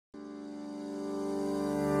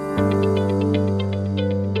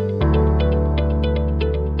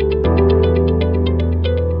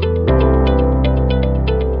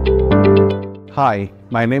Hi,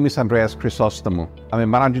 my name is Andreas Chrysostomou. I'm a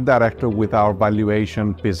managing director with our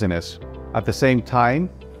Valuation business. At the same time,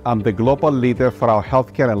 I'm the global leader for our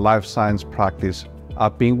healthcare and life science practice.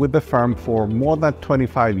 I've been with the firm for more than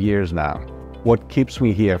 25 years now. What keeps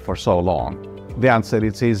me here for so long? The answer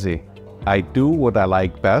is easy. I do what I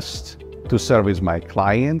like best to service my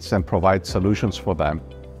clients and provide solutions for them.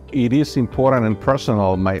 It is important and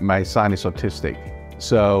personal. My son is autistic,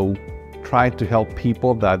 so trying to help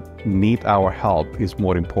people that need our help is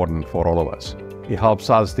more important for all of us. It helps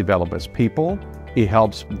us develop as people. It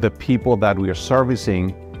helps the people that we are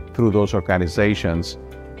servicing through those organizations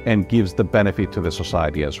and gives the benefit to the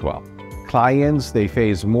society as well. Clients, they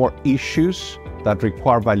face more issues that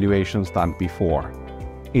require valuations than before.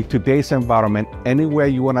 In today's environment, anywhere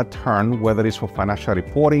you want to turn, whether it's for financial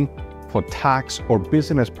reporting, for tax or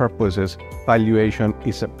business purposes, valuation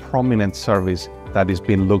is a prominent service that is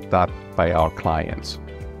being looked at by our clients.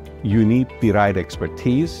 You need the right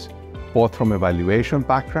expertise, both from a valuation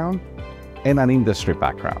background and an industry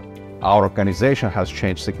background. Our organization has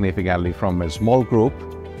changed significantly from a small group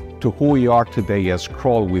to who we are today as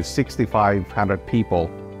Kroll with 6,500 people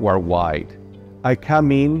worldwide. I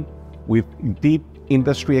come in with deep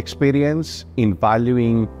industry experience in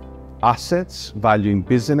valuing assets, valuing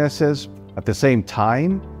businesses. At the same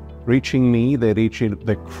time, reaching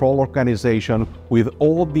the Kroll organization with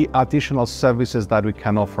all the additional services that we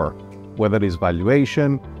can offer, whether it's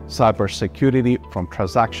valuation, cybersecurity, from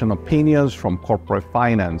transaction opinions, from corporate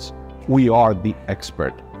finance. We are the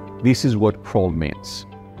expert. This is what Kroll means.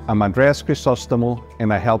 I'm Andreas Chrysostomou,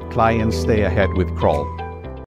 and I help clients stay ahead with Kroll.